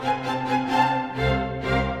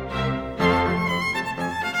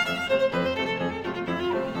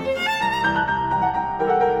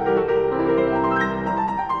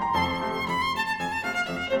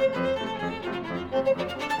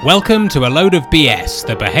Welcome to A Load of BS,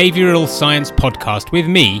 the behavioural science podcast with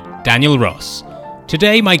me, Daniel Ross.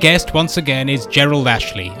 Today my guest once again is Gerald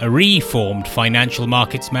Ashley, a reformed financial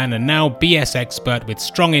markets man and now BS expert with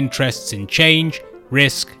strong interests in change,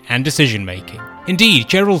 risk and decision making. Indeed,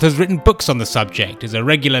 Gerald has written books on the subject, is a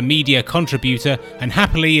regular media contributor and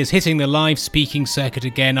happily is hitting the live speaking circuit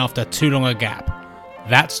again after too long a gap.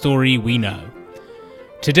 That story we know.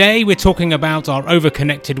 Today we're talking about our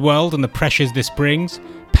overconnected world and the pressures this brings,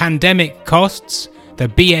 pandemic costs, the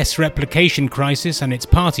BS replication crisis and its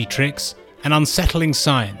party tricks, and unsettling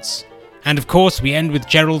science. And of course we end with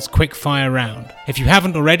Gerald's quick-fire round. If you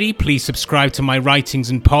haven't already, please subscribe to my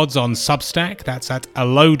writings and pods on Substack, that's at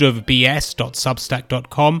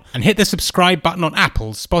aloadofbs.substack.com, and hit the subscribe button on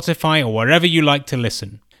Apple, Spotify or wherever you like to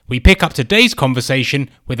listen. We pick up today's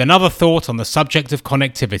conversation with another thought on the subject of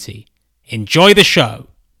connectivity. Enjoy the show.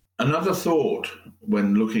 Another thought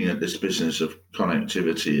when looking at this business of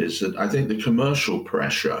connectivity is that I think the commercial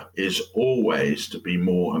pressure is always to be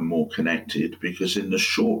more and more connected because in the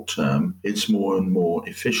short term, it's more and more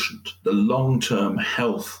efficient. The long-term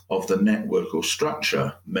health of the network or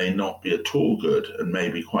structure may not be at all good and may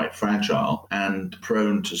be quite fragile and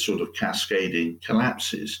prone to sort of cascading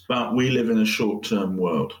collapses. But we live in a short-term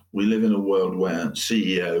world. We live in a world where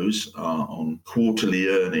CEOs are on quarterly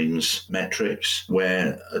earnings metrics,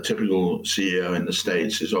 where a typical CEO in the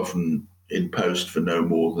States is often in post for no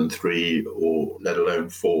more than 3 or let alone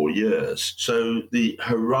 4 years. So the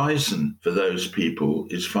horizon for those people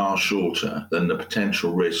is far shorter than the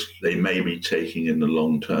potential risk they may be taking in the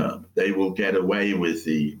long term. They will get away with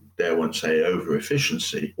the, dare one say,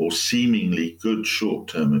 over-efficiency or seemingly good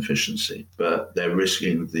short-term efficiency, but they're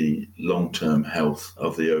risking the long-term health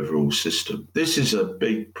of the overall system. This is a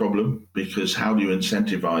big problem because how do you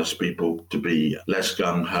incentivize people to be less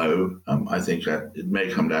gung-ho? I think that it may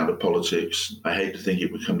come down to politics. I hate to think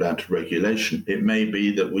it would come down to regulation. It may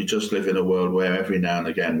be that we just live in a world where every now and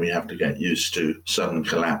again we have to get used to sudden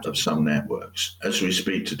collapse of some networks. As we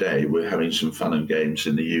speak today, we're having some fun and games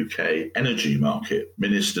in the UK energy market.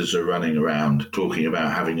 Ministers are running around talking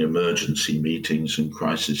about having emergency meetings and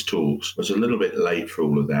crisis talks. Was a little bit late for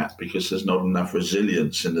all of that because there's not enough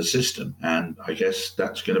resilience in the system. And I guess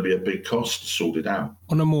that's going to be a big cost to sort it out.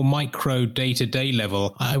 On a more micro day-to-day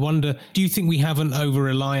level, I wonder, do you think we have an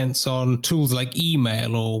over-reliance on tools like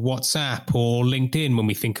email or WhatsApp or LinkedIn when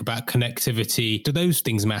we think about connectivity? Do those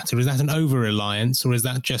things matter? Is that an over-reliance or is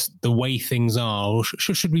that just the way things are? Or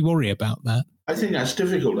should we worry about that? I think that's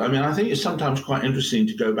difficult. I mean, I think it's sometimes quite interesting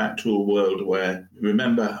to go back to a world where,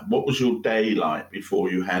 remember, what was your day like before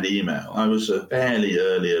you had email? I was a fairly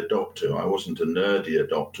early adopter. I wasn't a nerdy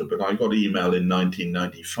adopter, but I got email in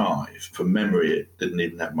 1995. From memory, it didn't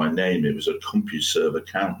even have my name. It was a CompuServe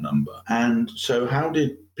account number. And so how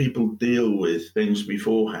did people deal with things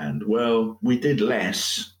beforehand? Well, we did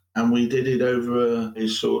less. And we did it over a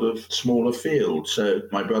sort of smaller field. So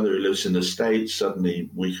my brother who lives in the States, suddenly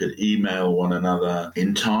we could email one another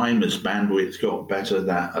in time. As bandwidth got better,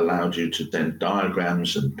 that allowed you to send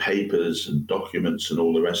diagrams and papers and documents and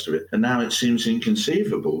all the rest of it. And now it seems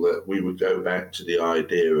inconceivable that we would go back to the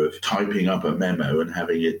idea of typing up a memo and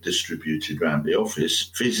having it distributed around the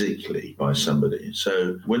office physically by somebody.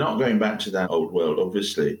 So we're not going back to that old world,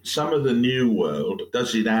 obviously. Some of the new world,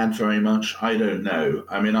 does it add very much? I don't know.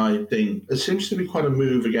 I mean, I think there seems to be quite a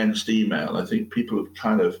move against email. I think people have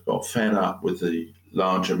kind of got fed up with the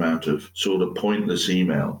large amount of sort of pointless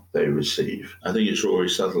email they receive. I think it's Rory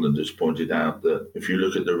Sutherland who's pointed out that if you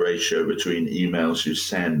look at the ratio between emails you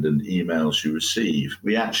send and emails you receive,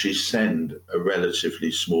 we actually send a relatively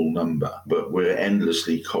small number, but we're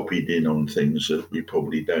endlessly copied in on things that we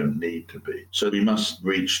probably don't need to be. So we must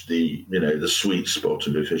reach the sweet spot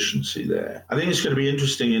of efficiency there. I think it's going to be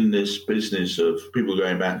interesting in this business of people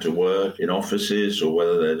going back to work in offices or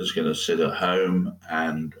whether they're just going to sit at home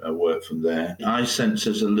and work from there. I sense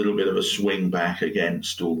there's a little bit of a swing back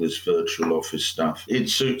against all this virtual office stuff. It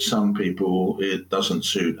suits some people, it doesn't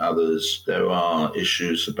suit others. There are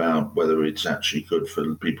issues about whether it's actually good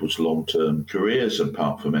for people's long-term careers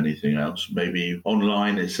apart from anything else. Maybe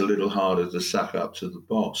online it's a little harder to suck up to the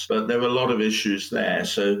boss, but there are a lot of issues there.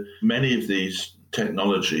 So many of these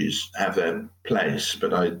technologies have their place,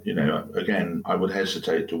 but I would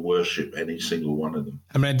hesitate to worship any single one of them.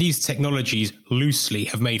 I mean, these technologies loosely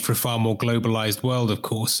have made for a far more globalized world, of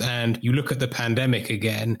course. And you look at the pandemic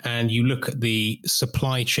again, and you look at the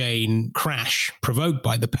supply chain crash provoked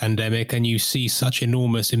by the pandemic, and you see such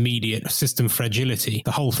enormous immediate system fragility.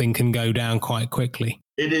 The whole thing can go down quite quickly.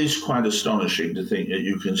 It is quite astonishing to think that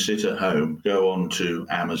you can sit at home, go on to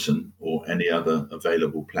Amazon or any other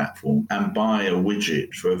available platform and buy a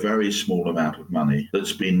widget for a very small amount of money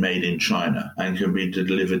that's been made in China and can be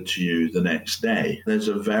delivered to you the next day. There's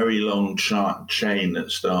a very long chain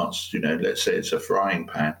that starts, let's say it's a frying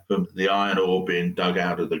pan, from the iron ore being dug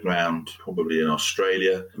out of the ground, probably in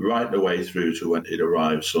Australia, right the way through to when it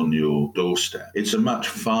arrives on your doorstep. It's a much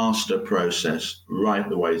faster process right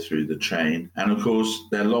the way through the chain. And of course,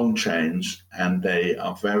 they're long chains and they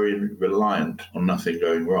are very reliant on nothing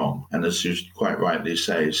going wrong. And as you quite rightly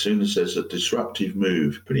say, as soon as there's a disruptive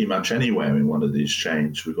move, pretty much anywhere in one of these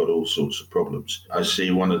chains, we've got all sorts of problems. I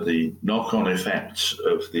see one of the knock-on effects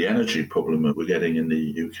of the energy problem that we're getting in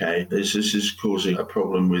the UK is this is causing a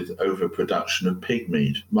problem with overproduction of pig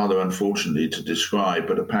meat. Rather unfortunately to describe,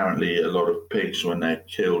 but apparently a lot of pigs, when they're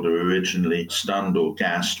killed, are originally stunned or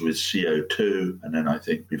gassed with CO2, and then I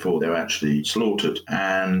think before they're actually slaughtered.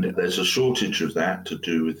 And there's a shortage of that to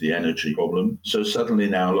do with the energy problem. So suddenly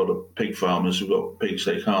now a lot of pig farmers have got pigs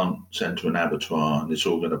they can't send to an abattoir, and it's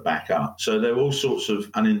all going to back up. So there are all sorts of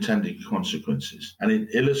unintended consequences. And it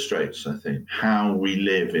illustrates, I think, how we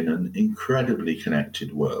live in an incredibly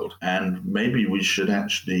connected world. And maybe we should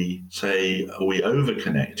actually say, are we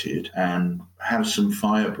over-connected and have some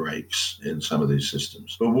fire breaks in some of these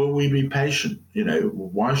systems? But will we be patient?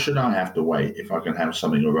 Why should I have to wait if I can have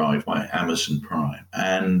something arrive by Amazon Prime?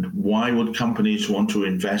 And why would companies want to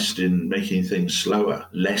invest in making things slower,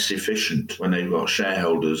 less efficient, when they've got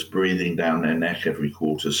shareholders breathing down their neck every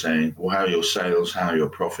quarter saying, well, how are your sales, how are your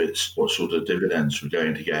profits, what sort of dividends we're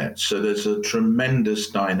going to get? So there's a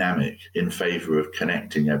tremendous dynamic in favor of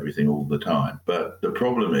connecting everything all the time. But the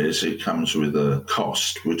problem is it comes with a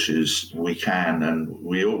cost, which is we can, and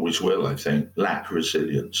we always will, I think, lack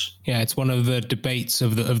resilience. Yeah, it's one of the debates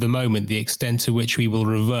of the moment, the extent to which we will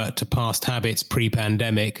revert to past habits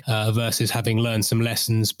pre-pandemic versus having learned some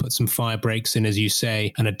lessons, put some fire breaks in, as you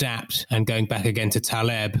say, and adapt, and going back again to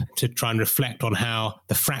Taleb to try and reflect on how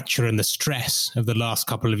the fracture and the stress of the last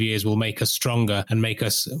couple of years will make us stronger and make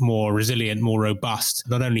us more resilient, more robust,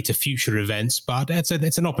 not only to future events, but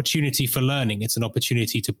it's an opportunity for learning. It's an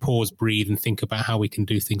opportunity to pause, breathe, and think about how we can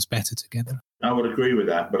do things better together. I would agree with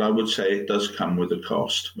that, but I would say it does come with a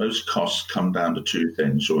cost. Most costs come down to two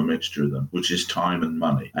things, or a mixture of them, which is time and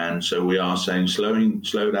money. And so we are saying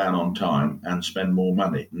slow down on time and spend more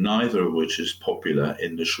money, neither of which is popular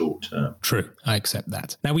in the short term. True, I accept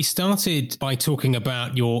that. Now, we started by talking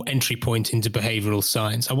about your entry point into behavioral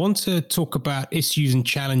science. I want to talk about issues and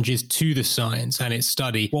challenges to the science and its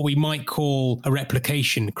study, what we might call a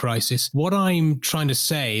replication crisis. What I'm trying to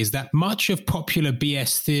say is that much of popular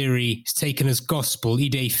BS theory is taken as gospel,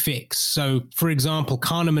 idée fixe. So, for example,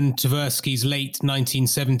 Kahneman Tversky's late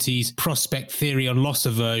 1970s prospect theory on loss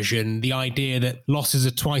aversion, the idea that losses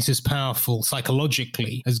are twice as powerful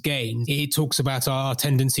psychologically as gains. It talks about our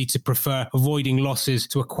tendency to prefer avoiding losses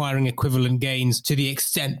to acquiring equivalent gains to the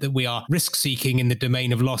extent that we are risk-seeking in the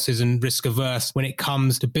domain of losses and risk-averse when it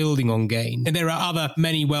comes to building on gain. And there are other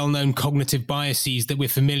many well-known cognitive biases that we're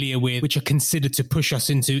familiar with, which are considered to push us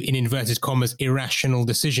into, in inverted commas, irrational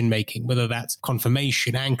decision-making, whether that's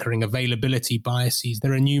confirmation, anchoring, availability biases.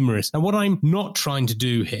 There are numerous. Now, what I'm not trying to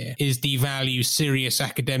do here is devalue serious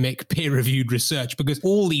academic peer-reviewed research, because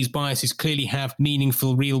all these biases clearly have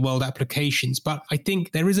meaningful real-world applications. But I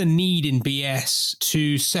think there is a need in BS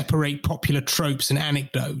to separate popular tropes and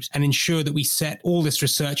anecdotes and ensure that we set all this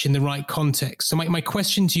research in the right context. So my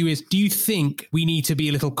question to you is, do you think we need to be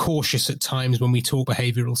a little cautious at times when we talk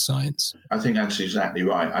behavioral science? I think that's exactly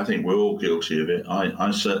right. I think we're all guilty of it. I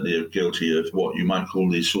certainly am guilty of what you might call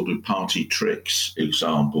these sort of party tricks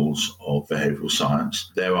examples of behavioral science.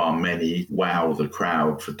 There are many wow the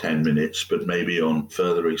crowd for 10 minutes, but maybe on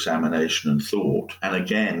further examination and thought. And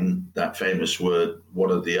again, that famous word, what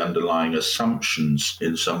are the underlying assumptions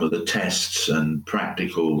in some of the tests and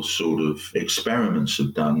practical sort of experiments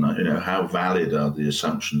have done? How valid are the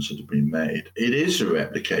assumptions that have been made? It is a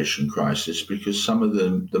replication crisis because some of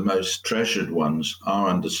the most treasured ones are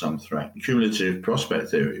under some threat. Cumulative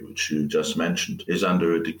prospect theory, which you just mentioned, is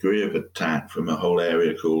under a degree of attack from a whole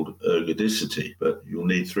area called ergodicity. But you You'll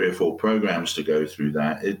need 3 or 4 programs to go through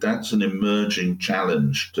that. That's an emerging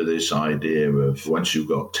challenge to this idea of once you've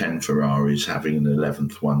got 10 Ferraris, having an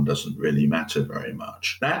 11th one doesn't really matter very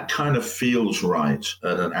much. That kind of feels right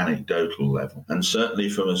at an anecdotal level. And certainly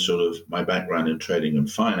from a sort of my background in trading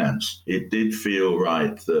and finance, it did feel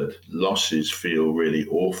right that losses feel really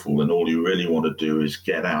awful and all you really want to do is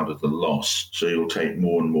get out of the loss. So you'll take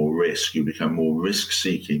more and more risk. You become more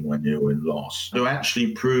risk-seeking when you're in loss. To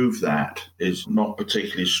actually prove that is not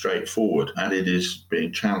particularly straightforward, and it is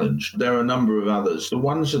being challenged. There are a number of others. The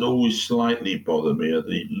ones that always slightly bother me are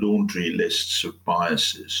the laundry lists of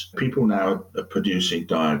biases. People now are producing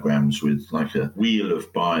diagrams with like a wheel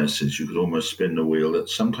of biases. You could almost spin the wheel that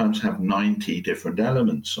sometimes have 90 different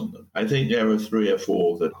elements on them. I think there are 3 or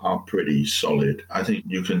 4 that are pretty solid. I think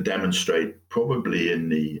you can demonstrate probably in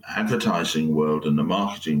the advertising world and the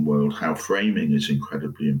marketing world how framing is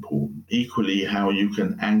incredibly important. Equally, how you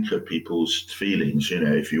can anchor people's feelings.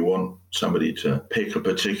 If you want somebody to pick a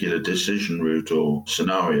particular decision route or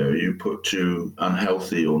scenario, you put 2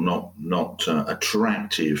 unhealthy or not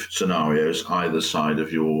attractive scenarios either side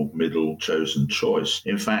of your middle chosen choice.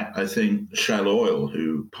 In fact, I think Shell Oil,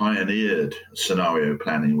 who pioneered scenario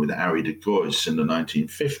planning with Arie de Geus in the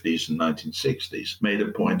 1950s and 1960s, made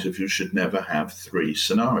a point of you should never have 3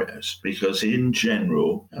 scenarios, because in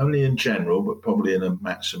general, only in general, but probably in a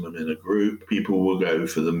maximum in a group, people will go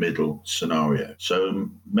for the middle scenario. So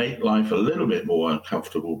make life a little bit more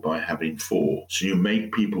uncomfortable by having 4. So you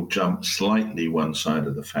make people jump slightly one side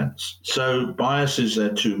of the fence. So biases,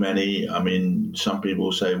 there are too many. I mean, some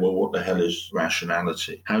people say, well, what the hell is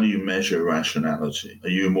rationality? How do you measure rationality? Are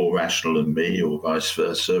you more rational than me or vice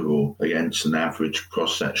versa, or against an average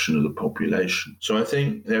cross-section of the population? So I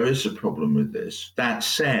think there is a problem with this. That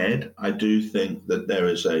said, I do think that there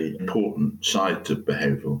is an important side to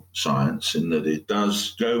behavioral science in that it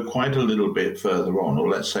does go quite a little bit further on, or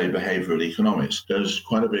let's say behavioral economics goes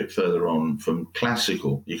quite a bit further on from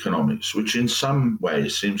classical economics, which in some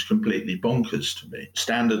ways seems completely bonkers to me.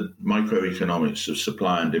 Standard microeconomics of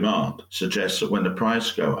supply and demand suggests that when the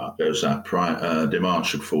price goes up, demand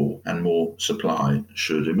should fall and more supply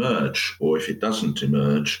should emerge. Or if it doesn't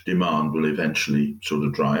emerge, demand will eventually sort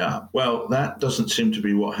of dry up. Well, that doesn't seem to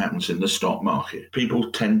be what happens in the stock market.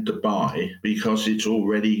 People tend to buy because it's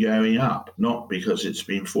already going up, not because it's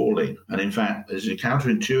been falling. And in fact, there's a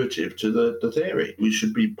counterintuitive to the theory. We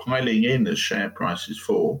should be piling in as share prices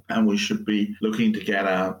fall, and we should be looking to get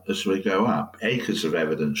out as we go up. Acres of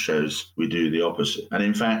evidence shows we do the opposite. And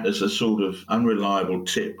in fact, there's a sort of unreliable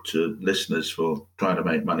tip to listeners for trying to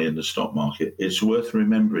make money in the stock market. It's worth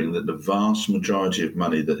remembering that the vast majority of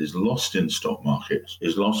money that is lost in stock markets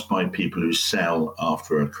is lost by people who sell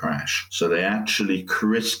after a crash. So they actually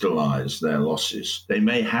crystallize their losses. They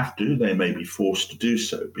may have to, they may be forced to do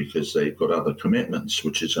so because they've got other commitments,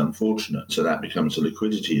 which is unfortunate. So that becomes a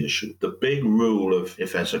liquidity issue. The big rule of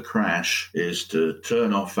if there's a crash is to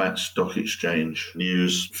turn off that stock exchange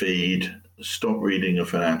news feed, stop reading the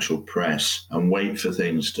financial press and wait for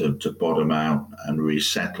things to bottom out and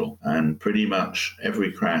resettle. And pretty much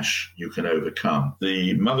every crash you can overcome.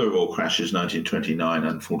 The mother of all crashes, 1929,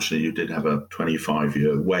 unfortunately you did have a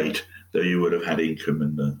 25-year wait, though you would have had income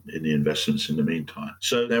in the investments in the meantime.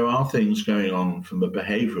 So there are things going on from a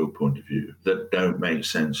behavioural point of view that don't make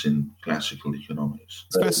sense in classical economics.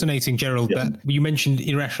 It's fascinating, Gerald, that you mentioned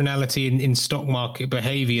irrationality in stock market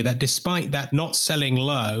behaviour, that despite that not selling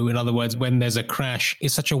low, in other words, when there's a crash,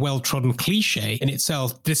 is such a well-trodden cliche in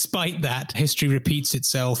itself. Despite that, history repeats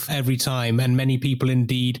itself every time, and many people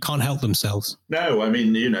indeed can't help themselves. No, I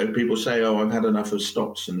mean, people say, oh, I've had enough of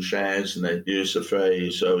stocks and shares, and they use the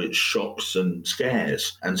phrase, oh, it's shocks and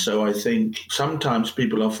scares. And so I think sometimes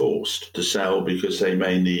people are forced to sell because they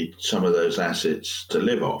may need some of those assets to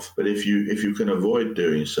live off. But if you can avoid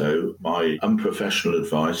doing so, my unprofessional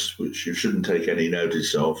advice, which you shouldn't take any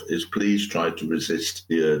notice of, is please try to resist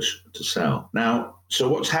the urge to sell. Now, so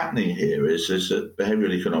what's happening here is that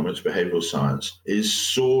behavioral economics, behavioral science, is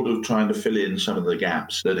sort of trying to fill in some of the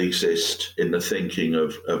gaps that exist in the thinking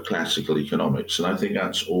of classical economics. And I think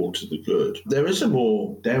that's all to the good. There is a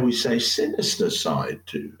more, dare we say, sinister side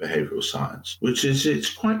to behavioral science, which is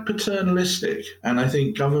it's quite paternalistic. And I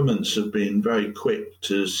think governments have been very quick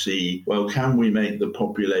to see, well, can we make the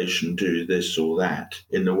population do this or that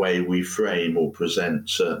in the way we frame or present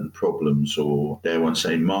certain problems or, dare one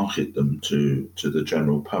say, market them to the the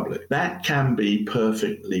general public. That can be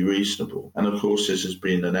perfectly reasonable. And of course, this has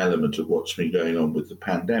been an element of what's been going on with the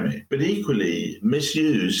pandemic. But equally,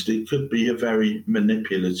 misused, it could be a very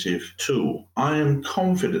manipulative tool. I am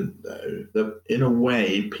confident, though, that in a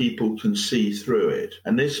way people can see through it.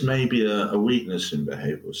 And this may be a weakness in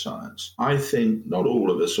behavioral science. I think not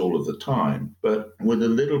all of us all of the time, but with a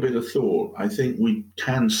little bit of thought, I think we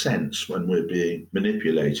can sense when we're being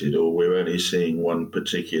manipulated or we're only seeing one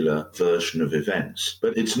particular version of events.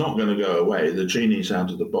 But it's not going to go away. The genie's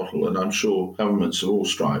out of the bottle, and I'm sure governments of all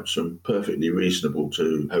stripes, from perfectly reasonable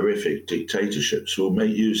to horrific dictatorships, will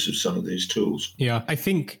make use of some of these tools. Yeah, I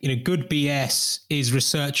think good BS is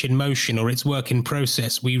research in motion, or it's work in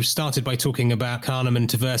process. We started by talking about Kahneman and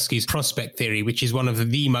Tversky's prospect theory, which is one of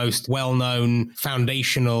the most well-known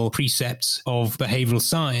foundational precepts of behavioral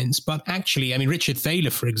science. But actually, Richard Thaler,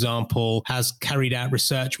 for example, has carried out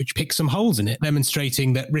research which picks some holes in it,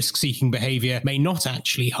 demonstrating that risk-seeking behavior may not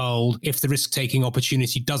actually hold if the risk-taking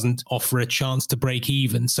opportunity doesn't offer a chance to break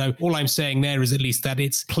even. So all I'm saying there is at least that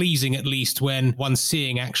it's pleasing, at least when one's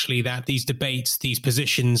seeing actually that these debates, these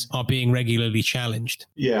positions are being regularly challenged.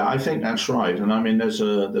 Yeah, I think that's right. And there's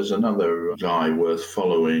another guy worth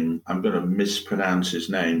following. I'm going to mispronounce his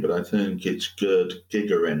name, but I think it's Gerd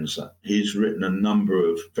Gigerenzer. He's written a number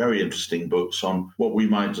of very interesting books on what we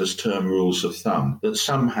might just term rules of thumb, that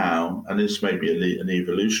somehow, and this may be an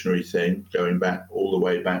evolutionary thing, going back all the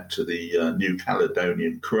way back to the New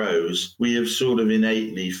Caledonian Crows, we have sort of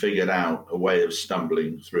innately figured out a way of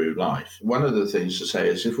stumbling through life. One of the things to say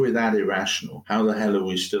is, if we're that irrational, how the hell are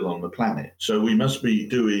we still on the planet? So we must be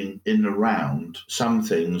doing in the round some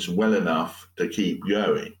things well enough to keep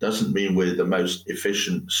going. Doesn't mean we're the most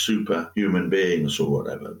efficient superhuman beings or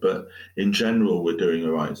whatever, but in general we're doing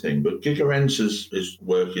the right thing. But Gigerenzer's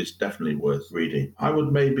work is definitely worth reading. I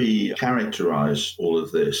would maybe characterize all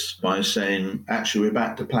of this by saying, actually, we're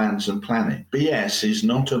back to plans and planning. BS is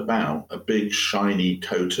not about a big shiny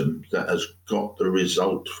totem that has got the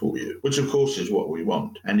result for you, which of course is what we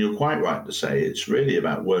want. And you're quite right to say it's really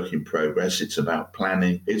about work in progress. It's about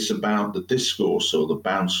planning. It's about the discourse or the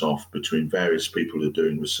bounce off between various people who are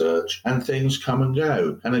doing research, and things come and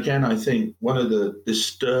go. And again, I think one of the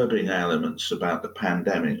disturbing elements about the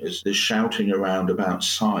pandemic is this shouting around about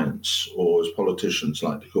science, or as politicians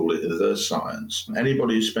like to call it, the science.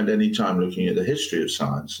 Anybody who spent any time looking at the history of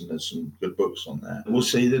science, and there's some good books on that, will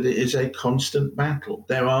see that it is a constant battle.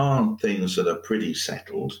 There are things that are pretty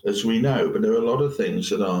settled, as we know, but there are a lot of things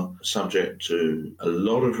that are subject to a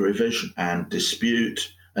lot of revision and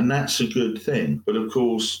dispute, and that's a good thing. But of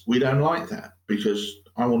course, we don't like that, because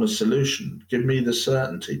I want a solution. Give me the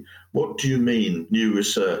certainty. What do you mean new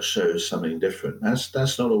research shows something different?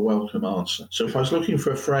 That's not a welcome answer. So if I was looking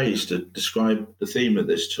for a phrase to describe the theme of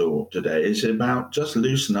this talk today, it's about just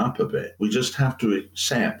loosen up a bit. We just have to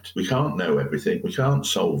accept we can't know everything. We can't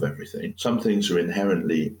solve everything. Some things are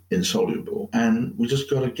inherently insoluble, and we just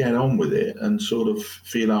got to get on with it and sort of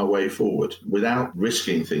feel our way forward without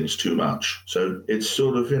risking things too much. So it's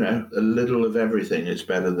sort of, a little of everything is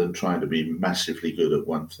better than trying to be massively good at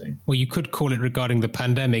one thing. Well, you could call it, regarding the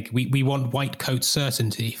pandemic, we want white coat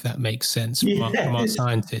certainty, if that makes sense, from our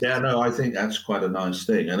scientists. Yeah, no, I think that's quite a nice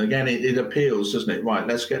thing. And again, it appeals, doesn't it? Right,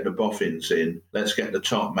 let's get the boffins in. Let's get the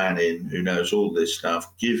top man in who knows all this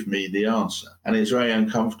stuff. Give me the answer. And it's very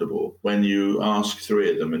uncomfortable when you ask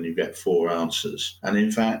 3 of them and you get 4 answers. And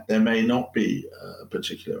in fact, there may not be a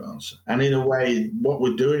particular answer. And in a way, what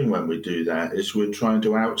we're doing when we do that is we're trying to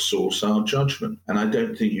outsource our judgment. And I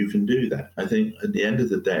don't think you can do that. I think at the end of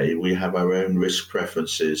the day, we have our own risk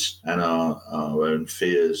preferences and our own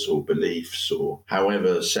fears or beliefs, or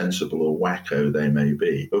however sensible or wacko they may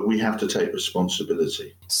be. But we have to take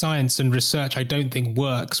responsibility. Science and research, I don't think,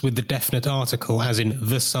 works with the definite article, as in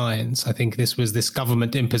the science. I think this was this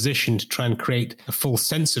government imposition to try and create a false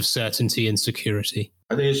sense of certainty and security.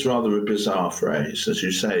 I think it's rather a bizarre phrase. As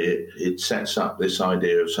you say, it sets up this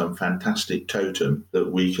idea of some fantastic totem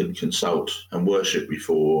that we can consult and worship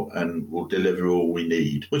before and will deliver all we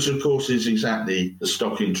need, which of course is exactly the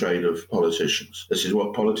stock in trade of politicians. This is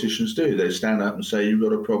what politicians do. They stand up and say, you've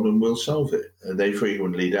got a problem, we'll solve it. They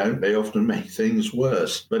frequently don't. They often make things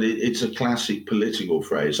worse. But it's a classic political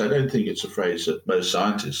phrase. I don't think it's a phrase that most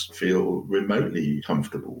scientists feel remotely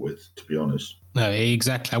comfortable with, to be honest. No,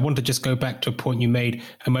 exactly. I want to just go back to a point you made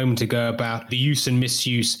saying a moment ago about the use and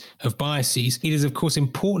misuse of biases, it is, of course,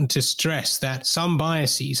 important to stress that some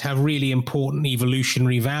biases have really important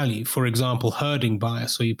evolutionary value. For example, herding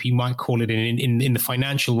bias, or you might call it in the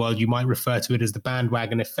financial world, you might refer to it as the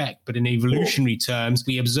bandwagon effect. But in evolutionary terms,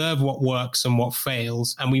 we observe what works and what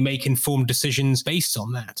fails, and we make informed decisions based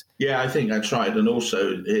on that. Yeah, I think that's right. And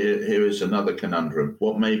also, here is another conundrum.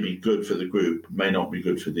 What may be good for the group may not be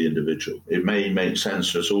good for the individual. It may make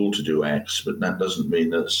sense for us all to do X, but that doesn't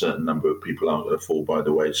mean that a certain number of people aren't going to fall by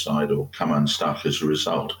the wayside or come unstuck as a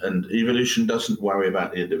result. And evolution doesn't worry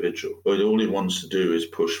about the individual, but all it wants to do is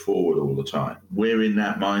push forward all the time. We're in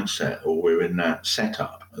that mindset, or we're in that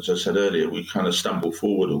setup. As I said earlier, we kind of stumble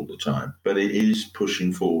forward all the time, but it is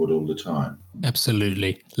pushing forward all the time.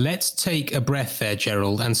 Absolutely. Let's take a breath there,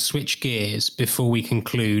 Gerald, and switch gears before we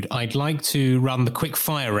conclude. I'd like to run the quick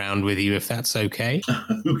fire round with you, if that's okay.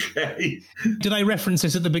 Okay. Did I reference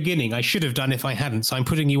this at the beginning? I should have done if I hadn't, so I'm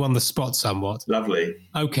putting you on the spot somewhat. Lovely.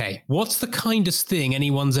 Okay. What's the kindest thing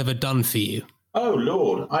anyone's ever done for you? Oh,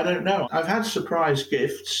 Lord, I don't know. I've had surprise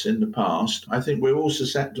gifts in the past. I think we're all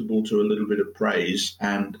susceptible to a little bit of praise.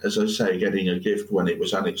 And as I say, getting a gift when it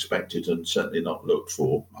was unexpected and certainly not looked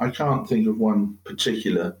for. I can't think of one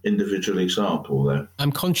particular individual example, though.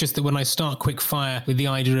 I'm conscious that when I start quick fire with the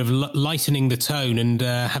idea of lightening the tone and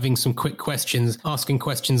having some quick questions, asking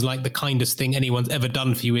questions like the kindest thing anyone's ever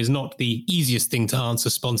done for you is not the easiest thing to answer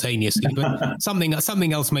spontaneously. But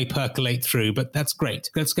something else may percolate through, but that's great.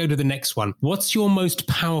 Let's go to the next one. What's your most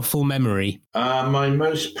powerful memory? My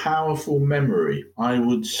most powerful memory, I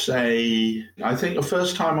would say, I think the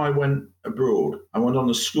first time I went abroad, I went on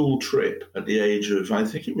a school trip at the age of, I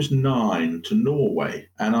think it was 9, to Norway.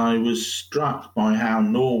 And I was struck by how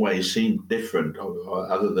Norway seemed different,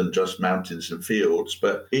 other than just mountains and fields.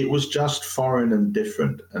 But it was just foreign and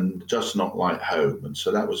different and just not like home. And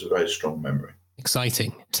so that was a very strong memory.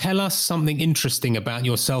 Exciting. Tell us something interesting about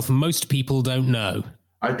yourself most people don't know.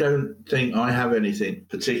 I don't think I have anything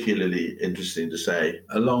particularly interesting to say.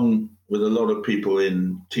 Along with a lot of people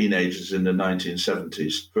teenagers in the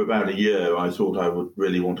 1970s, for about a year, I thought I would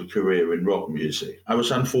really want a career in rock music. I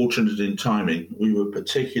was unfortunate in timing. We were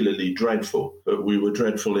particularly dreadful, but we were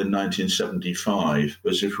dreadful in 1975,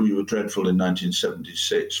 whereas if we were dreadful in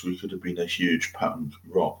 1976, we could have been a huge punk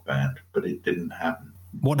rock band, but it didn't happen.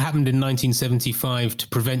 What happened in 1975 to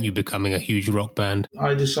prevent you becoming a huge rock band?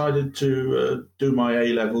 I decided to do my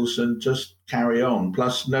A-levels and just carry on.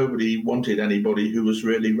 Plus, nobody wanted anybody who was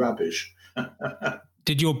really rubbish.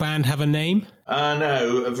 Did your band have a name?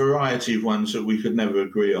 No, a variety of ones that we could never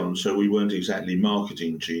agree on, so we weren't exactly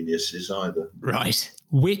marketing geniuses either. Right.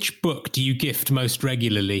 Which book do you gift most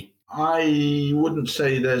regularly? I wouldn't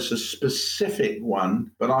say there's a specific one,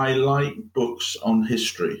 but I like books on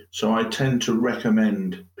history. So I tend to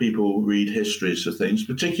recommend people read histories of things,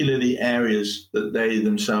 particularly areas that they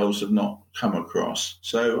themselves have not come across.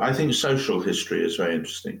 So I think social history is very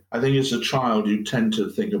interesting. I think as a child, you tend to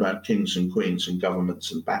think about kings and queens and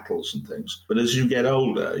governments and battles and things. But as you get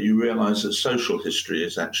older, you realize that social history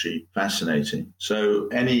is actually fascinating. So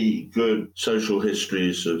any good social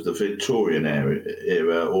histories of the Victorian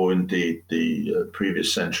era or indeed the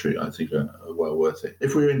previous century, I think are well worth it.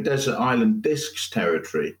 If we were in Desert Island Discs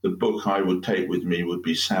territory, the book I would take with me would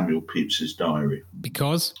be Samuel Pepys's diary.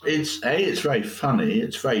 Because? It's very funny,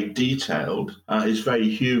 it's very detailed, it's very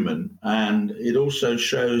human, and it also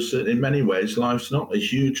shows that in many ways life's not a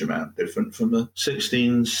huge amount different from the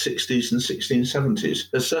 1660s and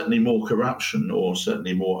 1670s. There's certainly more corruption, or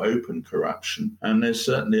certainly more open corruption, and there's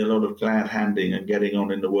certainly a lot of glad handing and getting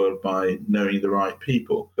on in the world by knowing the right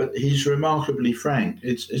people. But he's remarkably frank.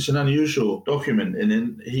 It's an unusual document,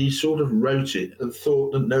 and he sort of wrote it and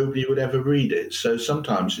thought that nobody would ever read it. So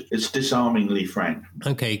sometimes it's disarmingly frank.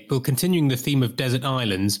 Okay, well, continuing the theme of desert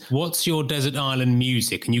islands, what's your desert island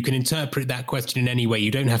music? And you can interpret that question in any way.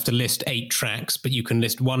 You don't have to list 8 tracks, but you can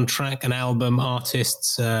list 1 track, an album,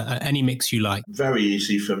 artists, any mix you like. Very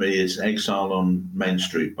easy for me is Exile on Main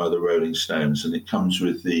Street by the Rolling Stones, and it comes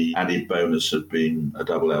with the added bonus of being a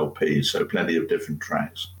double LP, so plenty of different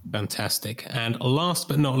tracks. Fantastic. And last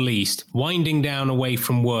but not least, winding down away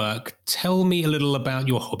from work, tell me a little about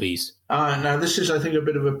your hobbies. Now, this is, I think, a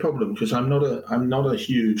bit of a problem because I'm not a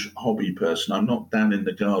huge hobby person. I'm not down in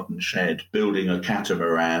the garden shed building a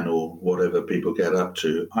catamaran or whatever people get up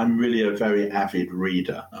to. I'm really a very avid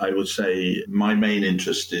reader. I would say my main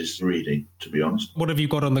interest is reading, to be honest. What have you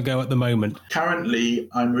got on the go at the moment? Currently,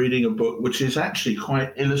 I'm reading a book which is actually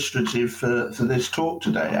quite illustrative for this talk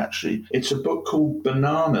today, actually. It's a book called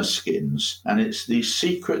Banana Skins, and it's the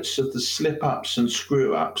secrets of the slip-ups and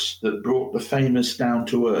screw-ups that brought the famous down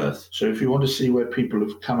to earth. So if you want to see where people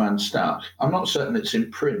have come unstuck, I'm not certain it's in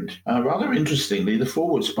print. Rather interestingly, the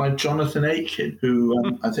foreword's by Jonathan Aitken,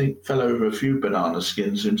 who I think fell over a few banana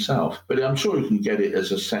skins himself. But I'm sure you can get it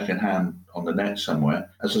as a second-hand on the net somewhere.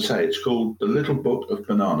 As I say, it's called The Little Book of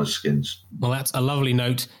Banana Skins. Well, that's a lovely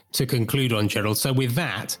note to conclude on, Gerald. So with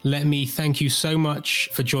that, let me thank you so much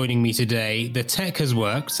for joining me today. The tech has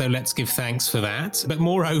worked, so let's give thanks for that. But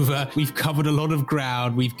moreover, we've covered a lot of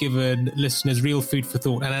ground. We've given listeners real food for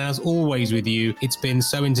thought. And as always with you, it's been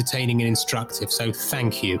so entertaining and instructive. So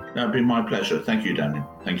thank you. It's been my pleasure. Thank you, Daniel.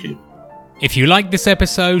 Thank you. If you like this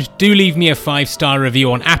episode, do leave me a 5-star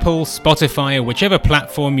review on Apple, Spotify, or whichever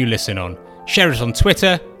platform you listen on. Share it on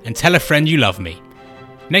Twitter and tell a friend you love me.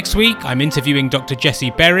 Next week, I'm interviewing Dr. Jesse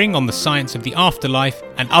Bering on the science of the afterlife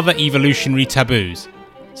and other evolutionary taboos.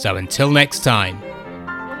 So until next time.